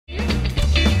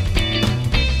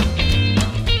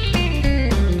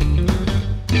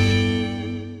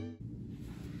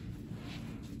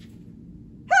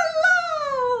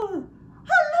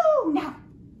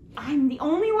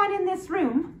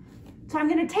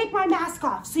take my mask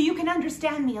off so you can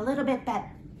understand me a little bit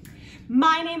better.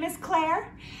 My name is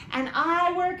Claire, and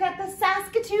I work at the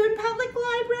Saskatoon Public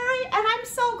Library, and I'm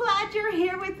so glad you're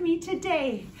here with me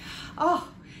today. Oh,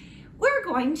 we're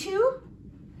going to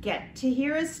get to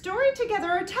hear a story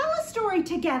together or tell a story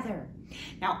together.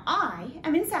 Now, I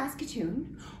am in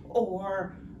Saskatoon,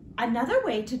 or another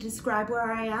way to describe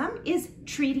where I am is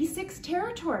Treaty 6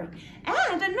 territory.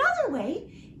 And another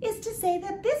way is to say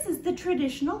that this is the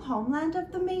traditional homeland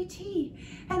of the Métis.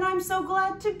 And I'm so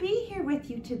glad to be here with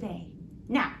you today.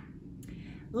 Now,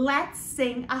 let's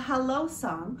sing a hello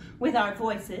song with our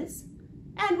voices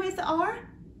and with our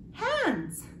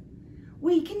hands.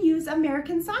 We can use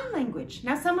American Sign Language.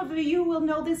 Now, some of you will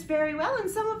know this very well,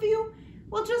 and some of you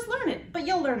will just learn it, but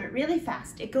you'll learn it really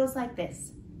fast. It goes like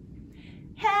this.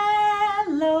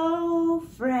 Hello,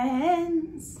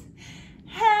 friends.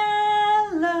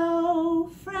 Hello,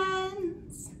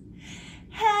 friends.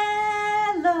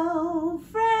 Hello,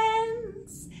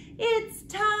 friends. It's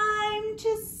time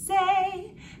to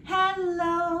say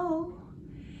hello.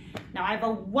 Now, I have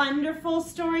a wonderful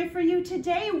story for you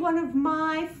today, one of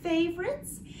my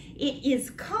favorites. It is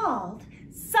called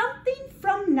Something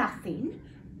from Nothing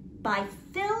by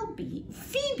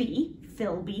Phoebe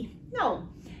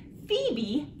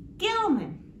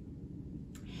Gilman.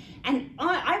 And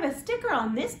I have a sticker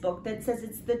on this book that says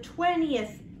it's the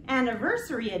 20th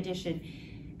anniversary edition.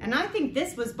 And I think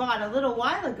this was bought a little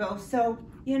while ago, so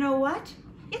you know what?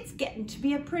 It's getting to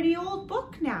be a pretty old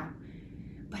book now,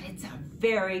 but it's a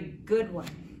very good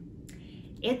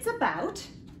one. It's about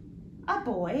a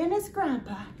boy and his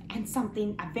grandpa and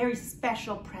a very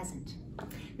special present.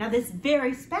 Now, this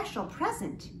very special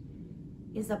present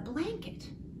is a blanket.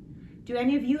 Do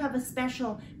any of you have a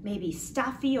special, maybe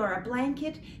stuffy or a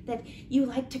blanket that you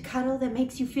like to cuddle that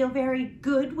makes you feel very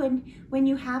good when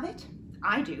you have it?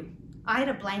 I do. I had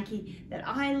a blankie that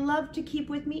I love to keep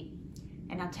with me.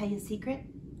 And I'll tell you a secret,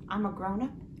 I'm a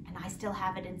grown-up and I still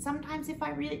have it. And sometimes if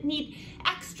I really need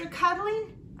extra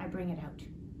cuddling, I bring it out.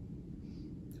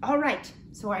 All right,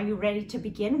 so are you ready to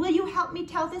begin? Will you help me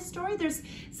tell this story? There's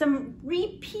some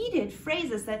repeated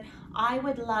phrases that I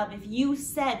would love if you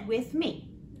said with me.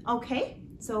 Okay,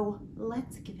 so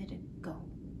let's give it a go.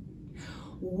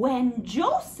 When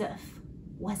Joseph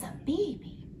was a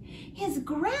baby, his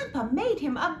grandpa made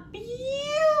him a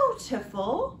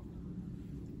beautiful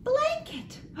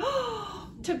blanket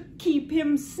to keep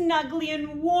him snugly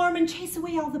and warm and chase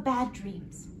away all the bad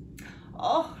dreams.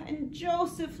 Oh, and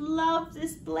Joseph loved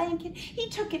this blanket. He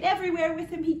took it everywhere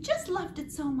with him. He just loved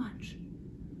it so much.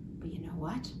 But you know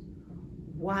what?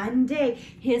 One day,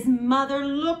 his mother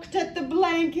looked at the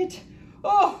blanket,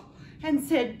 and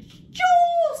said,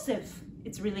 Joseph.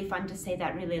 It's really fun to say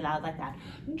that really loud like that.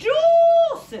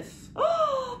 Joseph,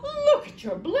 look at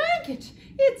your blanket.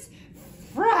 It's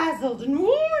frazzled and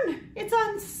worn. It's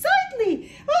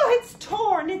unsightly. It's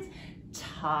torn. It's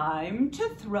time to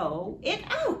throw it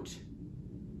out.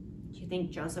 Do you think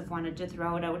Joseph wanted to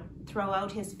throw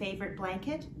out his favorite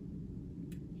blanket?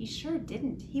 He sure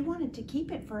didn't. He wanted to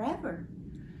keep it forever.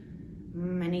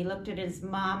 And he looked at his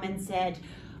mom and said,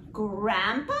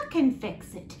 Grandpa can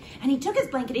fix it. And he took his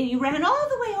blanket and he ran all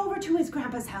the way over to his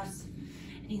grandpa's house.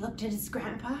 And he looked at his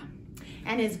grandpa,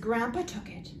 and his grandpa took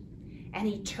it and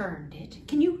he turned it.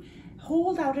 Can you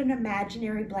hold out an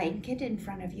imaginary blanket in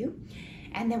front of you?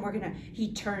 And then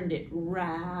he turned it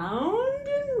round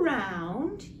and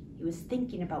round. He was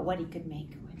thinking about what he could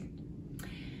make with it.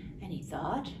 And he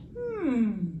thought,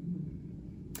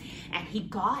 And he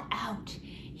got out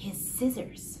his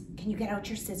scissors. Can you get out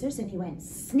your scissors? And he went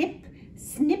snip,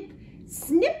 snip,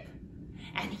 snip.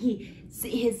 And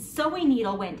his sewing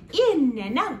needle went in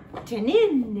and out and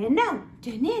in and out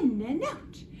and in and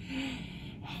out.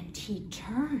 And he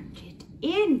turned it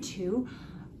into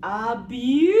a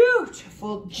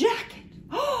beautiful jacket.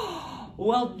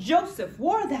 Well, Joseph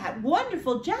wore that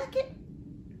wonderful jacket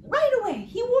right away.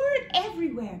 He wore it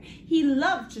everywhere. He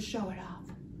loved to show it off.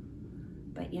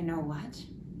 But you know what?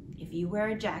 If you wear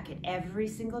a jacket every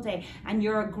single day and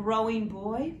you're a growing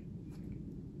boy,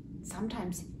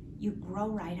 sometimes you grow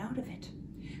right out of it.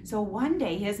 So one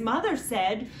day his mother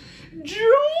said,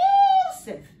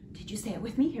 Joseph, did you say it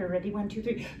with me? Here, ready, 1, 2,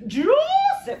 3.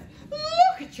 Joseph,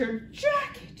 look at your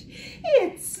jacket.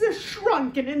 It's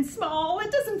shrunken and small.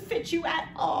 It doesn't fit you at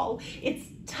all. It's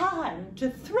time to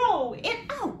throw it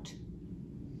out.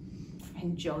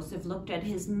 And Joseph looked at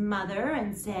his mother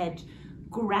and said,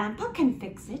 Grandpa can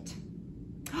fix it.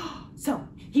 So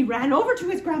he ran over to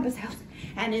his grandpa's house,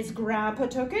 and his grandpa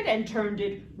took it and turned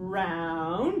it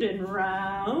round and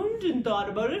round and thought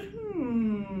about it.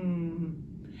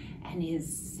 And his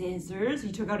scissors,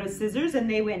 he took out his scissors and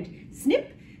they went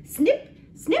snip, snip,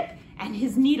 snip, and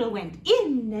his needle went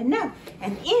in and out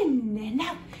and in and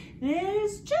out.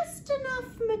 There's just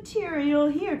enough material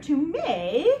here to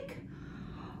make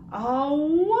a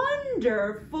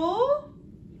wonderful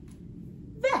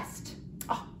vest.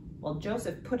 Oh, well,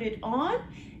 Joseph put it on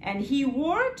and he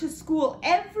wore it to school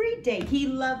every day. He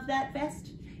loved that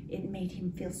vest. It made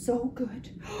him feel so good.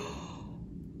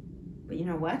 But you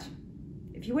know what?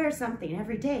 If you wear something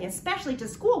every day, especially to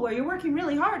school where you're working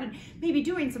really hard and maybe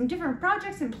doing some different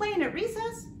projects and playing at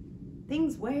recess,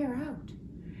 things wear out.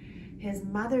 His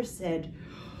mother said,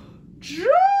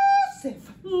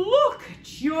 "Joseph, look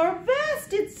at your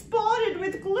vest. It's spotted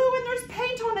with glue and there's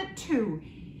paint on it too.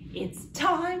 It's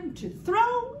time to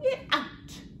throw it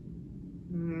out."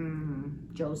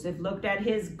 Joseph looked at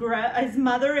his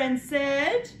mother and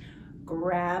said,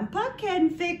 "Grandpa can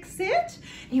fix it."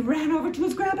 He ran over to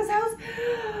his grandpa's house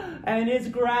and his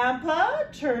grandpa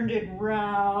turned it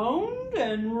round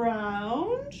and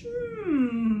round.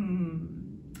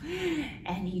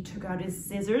 And he took out his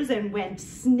scissors and went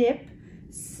snip,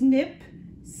 snip,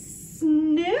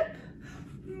 snip.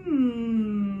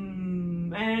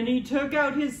 And he took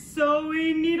out his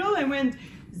sewing needle and went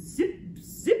zip,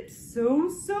 zip, sew,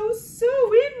 sew,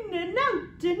 sew, in and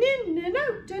out and in and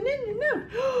out and in and out.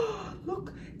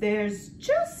 Look, there's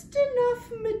just enough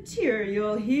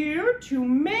material here to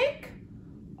make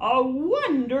a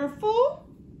wonderful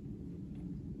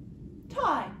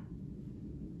tie.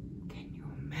 Can you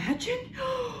imagine?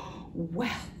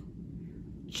 Well,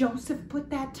 Joseph put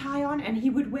that tie on and he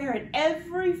would wear it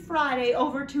every Friday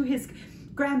over to his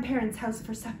grandparents' house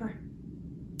for supper.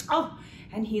 Oh,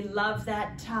 and he loved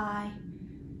that tie.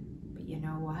 But you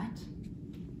know what?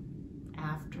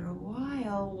 After a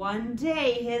while, one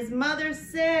day, his mother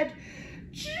said,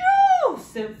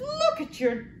 "Joseph, look at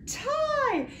your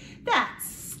tie. That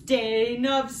stain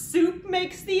of soup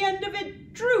makes the end of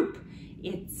it droop.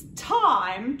 It's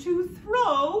time to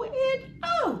throw it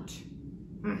out."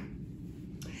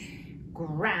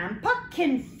 "Grandpa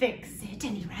can fix it."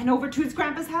 And he ran over to his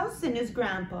grandpa's house and his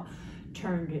grandpa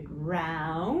turned it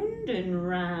round and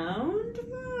round.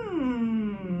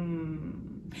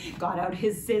 Got out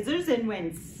his scissors and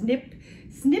went snip,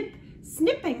 snip,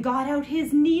 snip, and got out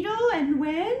his needle and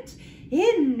went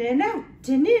in and out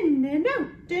and in and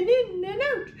out and in and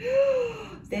out.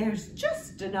 There's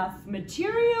just enough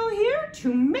material here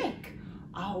to make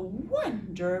a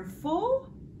wonderful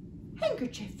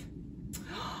handkerchief.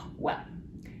 Well,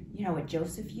 you know what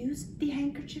Joseph used the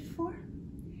handkerchief for?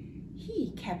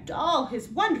 He kept all his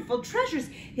wonderful treasures,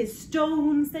 his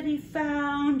stones that he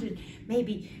found, and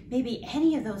maybe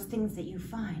any of those things that you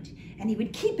find. And he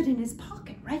would keep it in his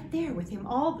pocket right there with him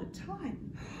all the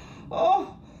time.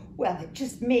 Oh, well, it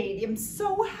just made him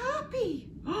so happy.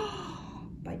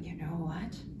 But you know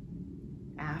what?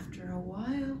 After a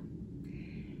while,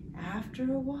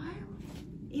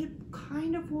 it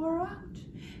kind of wore out.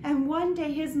 And one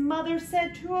day his mother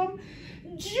said to him,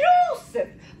 "Joseph,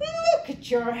 look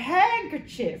at your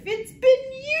handkerchief. It's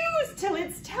been used till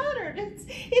it's tattered.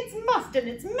 It's mussed and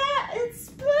it's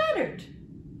splattered.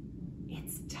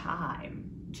 It's time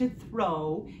to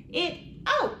throw it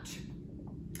out.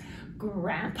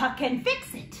 Grandpa can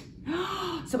fix it."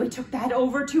 So he took that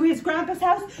over to his grandpa's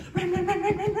house. Run, run, run,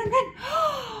 run, run, run, run.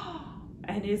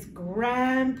 And his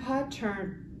grandpa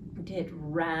turned it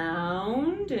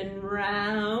round and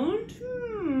round,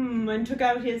 and took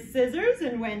out his scissors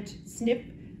and went snip,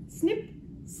 snip,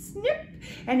 snip,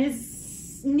 and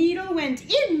his needle went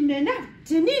in and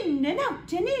out and in and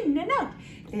out and in and out.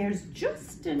 There's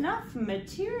just enough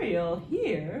material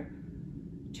here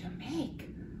to make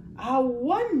a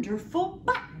wonderful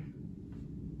button.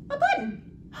 A button!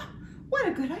 What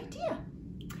a good idea.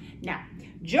 Now,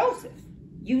 Joseph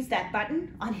used that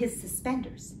button on his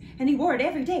suspenders, and he wore it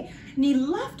every day, and he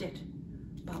loved it.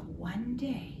 But one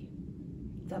day,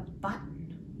 the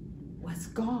button was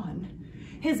gone.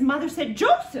 His mother said,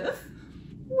 "Joseph,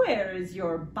 where is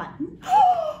your button?"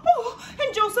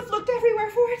 And Joseph looked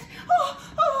everywhere for it.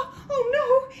 Oh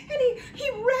no! And he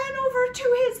ran over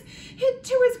to his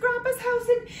grandpa's house,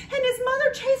 and his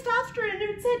mother chased after it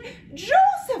and said,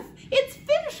 "Joseph, it's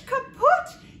finished,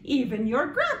 kaput! Even your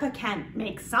grandpa can't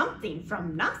make something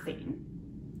from nothing."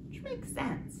 Which makes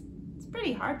sense. It's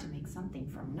pretty hard to make something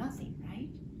from nothing, right?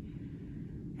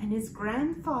 And his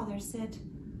grandfather said,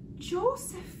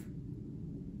 "Joseph,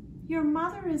 your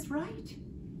mother is right.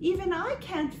 Even I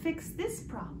can't fix this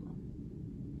problem."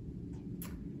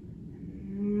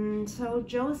 So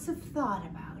Joseph thought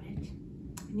about it,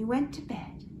 and he went to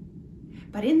bed.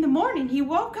 But in the morning, he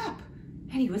woke up,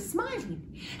 and he was smiling.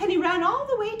 And he ran all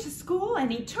the way to school,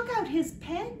 and he took out his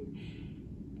pen,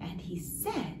 and he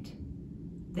said,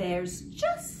 there's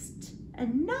just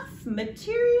enough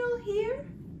material here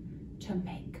to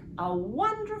make a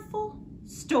wonderful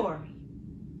story.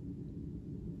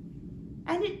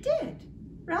 And it did,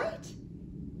 right?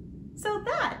 So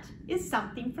that is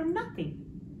Something from Nothing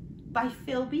by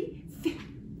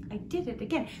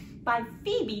by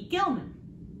Phoebe Gilman.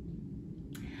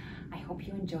 I hope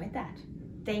you enjoyed that.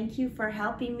 Thank you for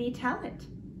helping me tell it.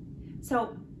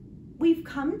 So we've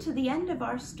come to the end of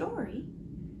our story,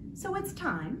 so it's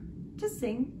time to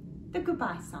sing the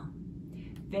goodbye song.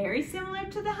 Very similar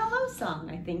to the hello song.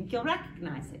 I think you'll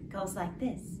recognize it. It goes like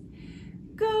this.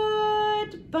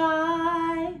 Goodbye,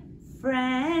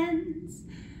 friends.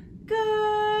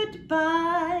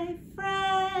 Goodbye,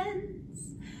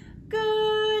 friends.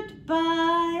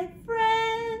 Goodbye,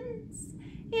 friends.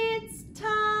 It's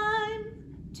time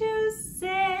to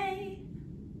say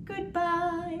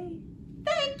goodbye.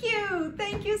 Thank you.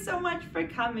 Thank you so much for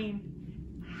coming.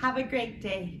 Have a great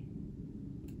day.